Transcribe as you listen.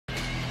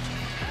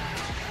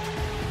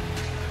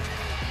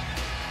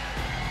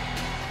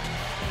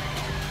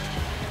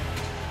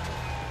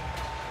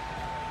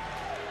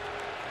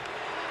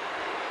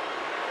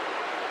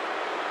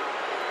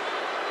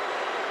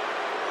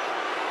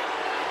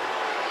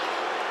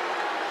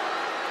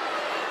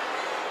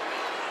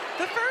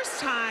The first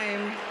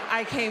time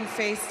I came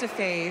face to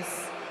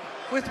face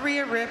with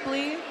Rhea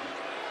Ripley,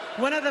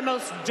 one of the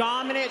most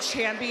dominant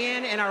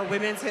champion in our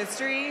women's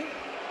history,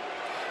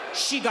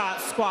 she got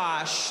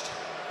squashed.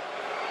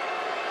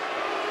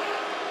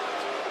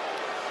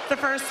 The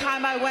first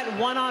time I went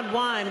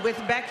one-on-one with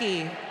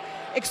Becky,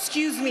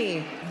 excuse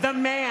me, the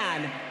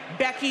man,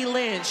 Becky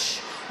Lynch,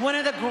 one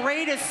of the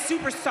greatest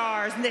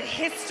superstars in the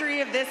history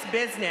of this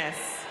business,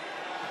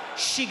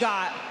 she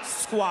got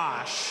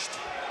squashed.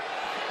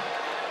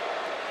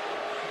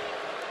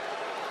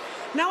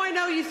 Now I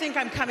know you think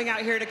I'm coming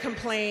out here to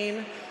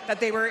complain that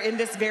they were in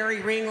this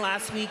very ring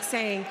last week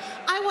saying,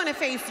 I want to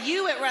face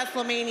you at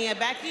WrestleMania,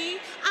 Becky.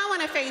 I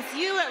want to face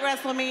you at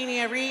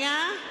WrestleMania,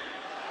 Rhea.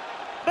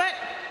 But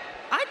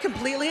I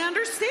completely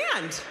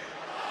understand.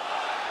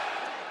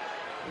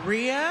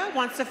 Rhea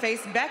wants to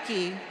face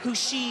Becky, who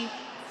she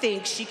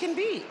thinks she can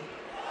beat.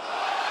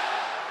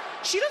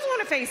 She doesn't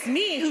want to face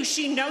me, who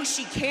she knows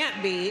she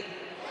can't beat.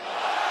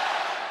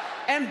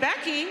 And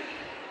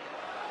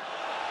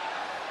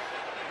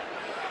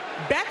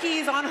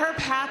Becky's on her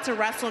path to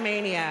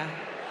WrestleMania.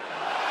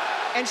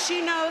 And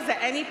she knows that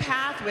any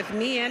path with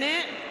me in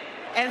it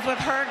ends with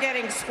her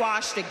getting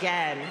squashed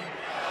again.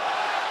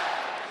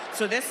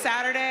 So this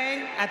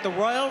Saturday at the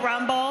Royal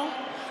Rumble,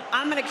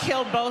 I'm gonna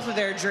kill both of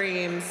their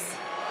dreams.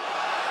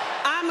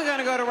 I'm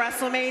gonna go to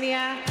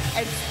WrestleMania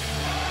and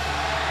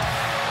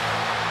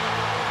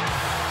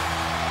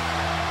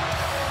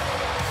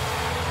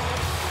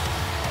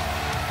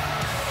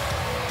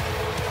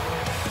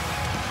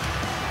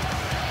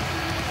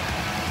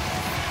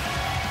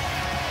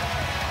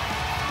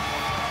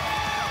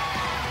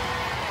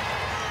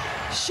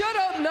shut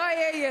up,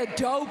 Nia, you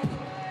dope.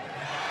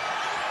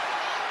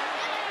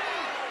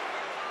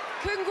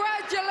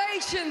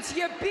 Congratulations,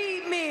 you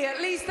beat me. At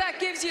least that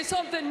gives you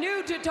something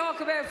new to talk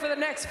about for the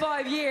next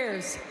 5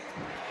 years.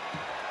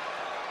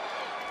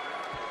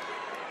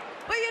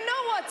 But you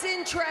know what's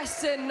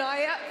interesting,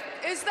 Nia,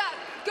 is that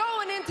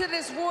going into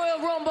this Royal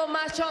Rumble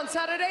match on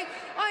Saturday,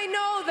 I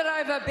know that I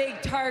have a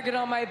big target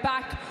on my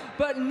back,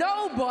 but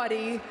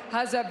nobody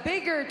has a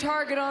bigger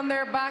target on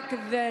their back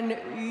than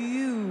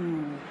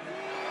you.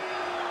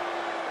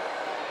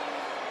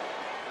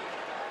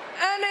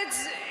 And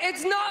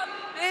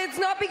it's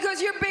not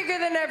because you're bigger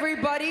than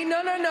everybody.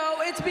 No, no, no.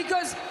 It's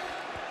because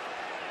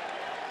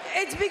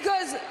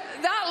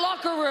that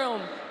locker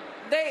room,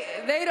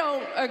 they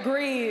don't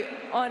agree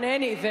on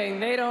anything.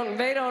 They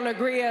don't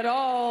agree at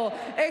all,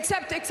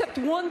 except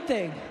one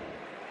thing.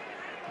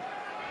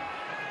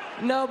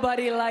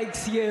 Nobody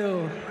likes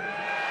you.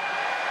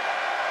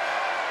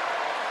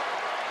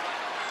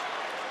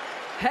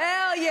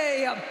 Hell yeah,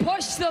 you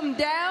push them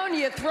down,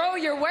 you throw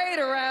your weight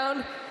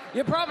around.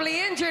 You probably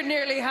injured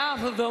nearly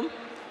half of them.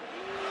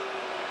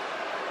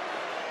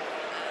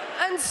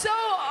 And so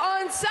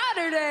on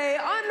Saturday,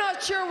 I'm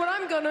not sure what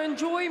I'm going to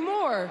enjoy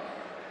more.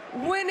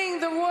 Winning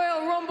the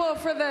Royal Rumble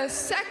for the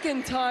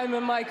second time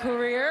in my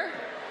career.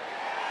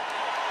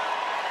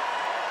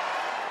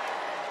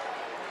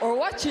 Or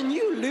watching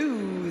you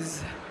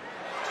lose.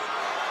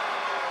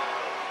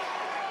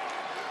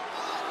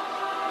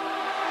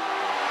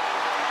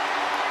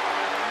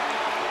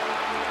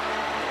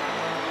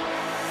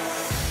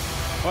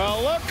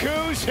 Well, look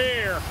who's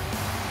here.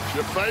 It's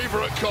your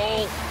favorite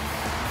call.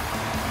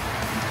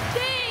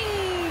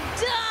 Ding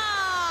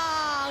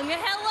dong!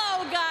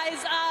 Hello,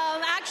 guys.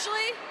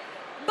 Actually,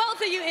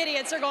 both of you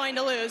idiots are going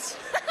to lose.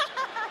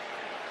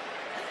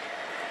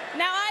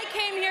 Now, I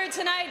came here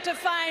tonight to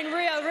find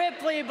Rhea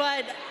Ripley,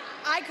 but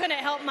I couldn't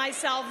help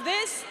myself.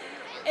 This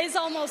is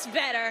almost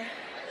better.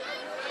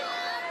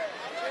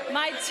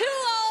 My two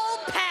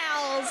old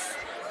pals.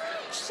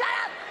 Shut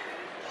up!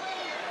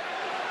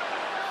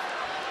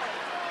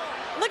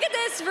 Look at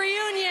this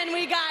reunion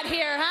we got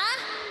here, huh?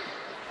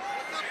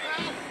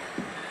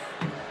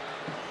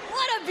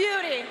 What a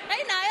beauty.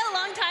 Hey, Niall,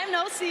 long time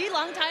no see,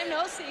 long time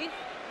no see.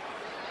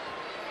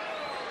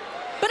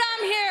 But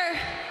I'm here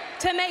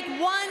to make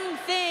one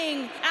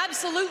thing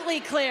absolutely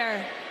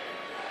clear.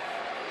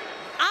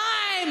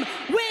 I'm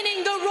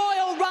winning the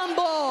Royal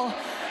Rumble.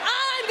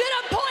 I'm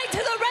gonna point to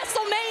the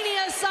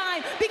WrestleMania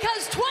sign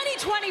because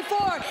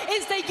 2024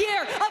 is the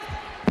year of...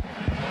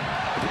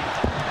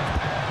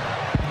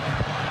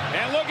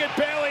 And look at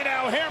Bayley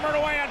now hammering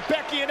away on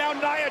Becky, and now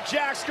Nia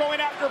Jax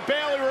going after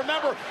Bayley.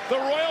 Remember, the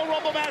Royal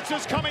Rumble match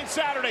is coming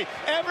Saturday.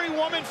 Every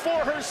woman for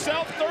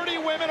herself, 30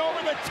 women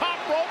over the top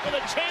rope with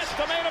a chance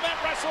to main event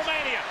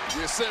WrestleMania.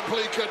 You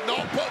simply could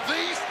not put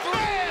these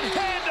three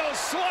Handle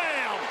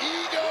slam.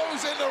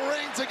 egos in the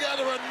ring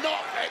together and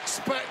not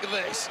expect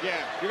this.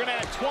 Yeah, you're gonna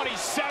have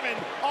 27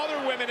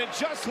 other women, and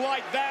just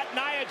like that,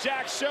 Nia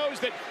Jax shows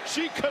that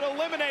she could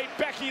eliminate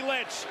Becky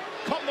Lynch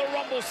come the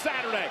Rumble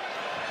Saturday.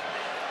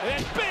 And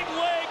then big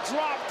leg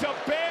drop to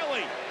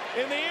Bayley.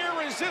 In the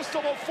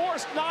irresistible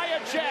force, Nia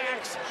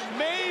Jax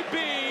may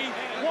be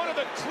one of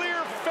the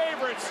clear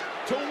favorites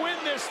to win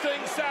this thing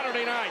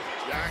Saturday night.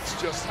 Jax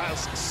just has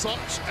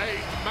such a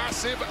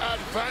massive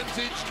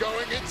advantage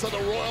going into the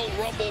Royal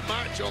Rumble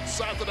match on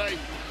Saturday.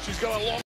 She's got a long